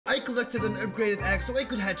collected an upgraded egg so I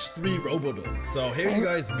could hatch 3 Robodons. So here you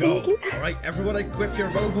guys go. Alright, everyone equip your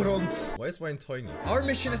Robodons. Why is mine tiny? Our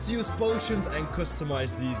mission is to use potions and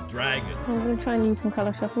customize these dragons. I'm gonna try and use some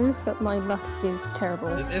color shuffles, but my luck is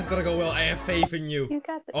terrible. This is gonna go well. I have faith in you. You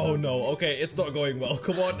got this. Oh no, okay, it's not going well.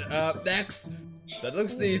 Come on, next. That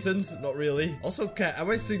looks decent. Not really. Also, Kat, am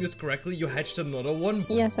I seeing this correctly? You hatched another one?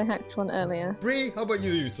 Yes, I hatched one earlier. Bree, how about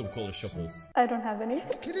you use some color shuffles? I don't have any. Are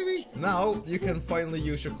you kidding me? Now, you can finally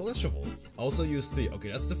use your color shuffles. Also use 3. Okay,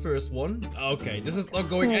 that's the first one. Okay, this is not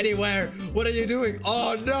going anywhere. What are you doing?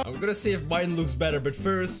 Oh no! I'm gonna see if mine looks better, but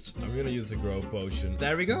first, I'm gonna use a growth potion.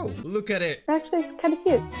 There we go. Look at it. Actually, it's kind of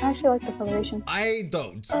cute. I actually like the coloration. I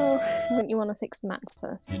don't. Wouldn't you want to fix the mats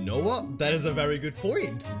first? You know what? That is a very good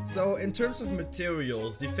point. So, in terms of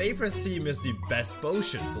materials, the favorite theme is the best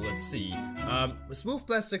potion. So let's see. Smooth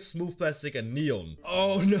plastic, and neon.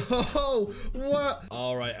 Oh no! What?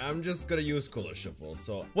 Alright, I'm just gonna use color shuffle.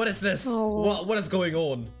 So, what is this? Oh. What is going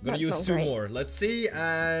on? I'm gonna use That's 2 not great. more. Let's see,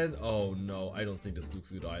 and oh no, I don't think this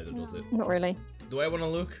looks good either, does it? Not really. Do I want to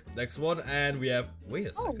look? Next one, and we have... Wait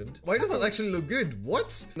a second. Why does that actually look good?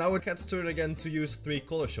 What? Now it's Kat's turn again to use 3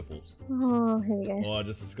 color shuffles. Oh, here we go. Oh,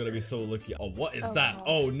 this is gonna be so lucky. Oh, what is that?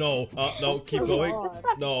 Oh, no. No, keep going.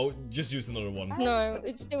 No, just use another one. No,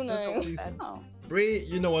 it's still That's no. decent. Oh. Bree,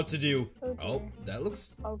 you know what to do. Okay. Oh, that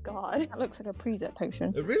looks... Oh god. That looks like a preset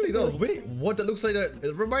potion. It really does. Wait, what? That looks like that.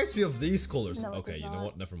 It reminds me of these colors. No, it Okay, does you know not.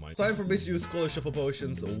 what? Never mind. Time for me to use color shuffle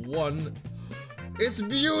potions. 1. It's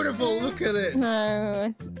beautiful. Look at it. No,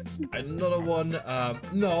 it's... Another one.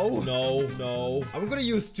 No. I'm gonna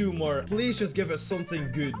use 2 more. Please just give us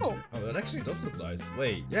something good. Oh. That actually does look nice.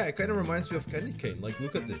 Wait, yeah, it kind of reminds me of candy cane. Like,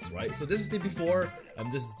 look at this, right? So this is the before,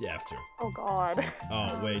 and this is the after. Oh god.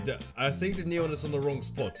 Oh wait, I think the neon is on the wrong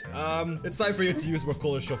spot. It's time for you to use more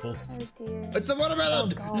color shuffles. Oh dear. It's a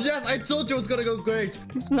watermelon. Oh, God. Yes, I told you it was gonna go great.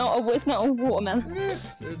 It's not a watermelon.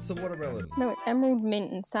 Yes, it's a watermelon. No, it's emerald,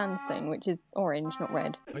 mint, and sandstone, which is orange, not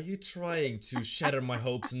red. Are you trying to shatter my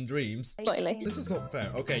hopes and dreams? Slightly. This is not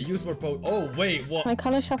fair. Okay, use more Oh wait, what? My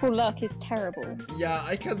color shuffle luck is terrible. Yeah,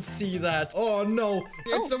 I can see that. Oh no,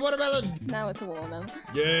 it's a watermelon. Now it's a watermelon.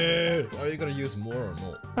 Yeah. Are you gonna use more or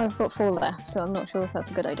not? I've got 4 left, so I'm not sure if that's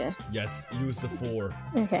a good idea. Yes, use the 4.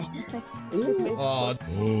 Okay. Ooh, Oh.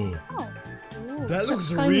 That looks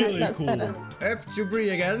That's fine, really that's cool. better. Up to Bree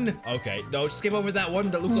again. Okay, no, skip over that one.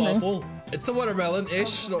 That looks awful. It's a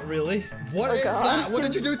watermelon-ish, not really. What is God. that? What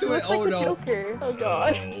did you do to it? Looks Oh like a no. Joker. Oh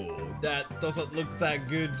god. Oh, that doesn't look that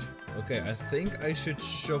good. Okay, I think I should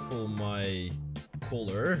shuffle my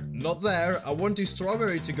color. Not there. I want the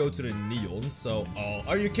strawberry to go to the neon, so... Oh,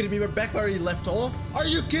 are you kidding me? We're back where you left off? Are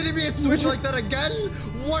you kidding me? It switched like that again?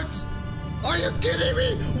 What? Are you kidding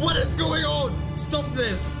me? What is going on? Stop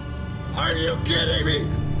this. Are you kidding me?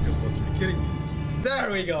 You've got to be kidding me.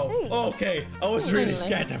 There we go. Okay, I was really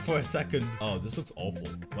scared there for a second. Oh, this looks awful.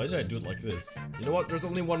 Why did I do it like this? You know what? There's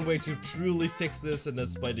only one way to truly fix this, and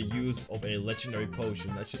that's by the use of a legendary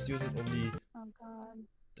potion. Let's just use it on the Oh god.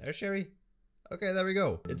 tertiary. Okay, there we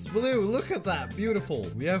go. It's blue. Look at that. Beautiful.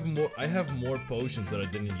 We have more. I have more potions that I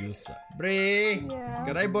didn't use. Bree, Yeah.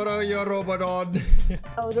 can I borrow your Robodon?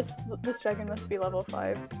 Oh, this dragon must be level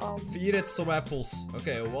 5. Feed it some apples.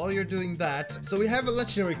 Okay, while you're doing that, so we have a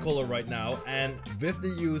legendary color right now, and with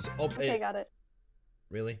the use of Okay, got it.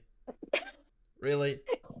 Really? Really?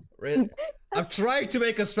 Really? I'm trying to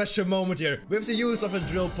make a special moment here. With the use of a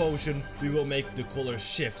drill potion, we will make the color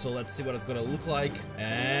shift. So let's see what it's gonna look like.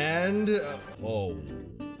 And... oh.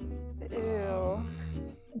 Ew.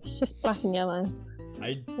 It's just black and yellow.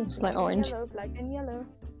 It's like orange. Yellow, black and yellow.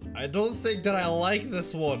 I don't think that I like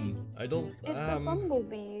this one. I don't... It's a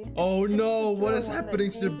bumblebee. Oh no, what is one that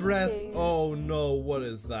happening to the changes breath? shape. Oh no, what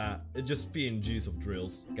is that? It's just PNGs of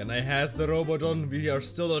drills. Can I has the Robodon? We are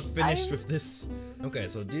still not finished with this. Okay,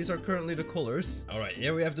 so these are currently the colors. Alright,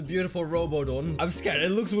 here we have the beautiful Robodon. I'm scared, it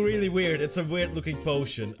looks really weird. It's a weird looking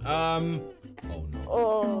potion. Oh no.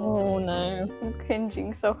 Oh no. I'm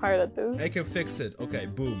cringing so hard at this. I can fix it. Okay,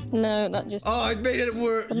 boom. No, that just... Oh, it made it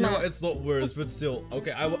worse. You know No. what? It's not worse, but still.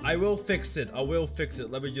 Okay, I will fix it. I will fix it.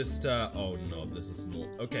 Let me just, oh no, this is not.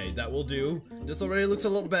 Okay, that will do. This already looks a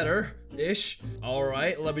lot better. Ish.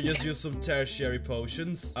 Alright, let me just use some tertiary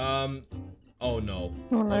potions. Oh no.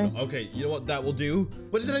 Oh no. Okay, you know what that will do?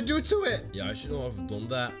 What did I do to it? Yeah, I should not have done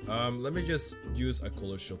that. Let me just use a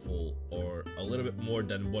color shuffle or a little bit more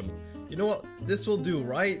than one. You know what? This will do,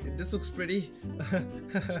 right? This looks pretty.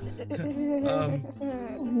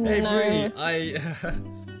 Hey Bree,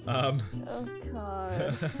 Oh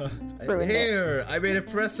god. Here, I made a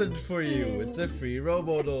present for you. It's a free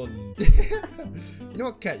Robodon. You know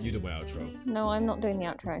what, Cat? You do my outro. No, I'm not doing the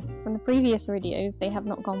outro. From the previous videos, they have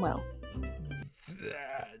not gone well.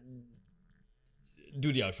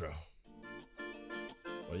 Do the outro.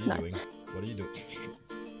 What are you doing? What are you doing?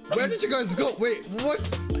 Where did you guys go? Wait,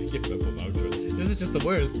 what? I give up on the outro. This is just the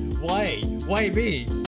worst. Why? Why me?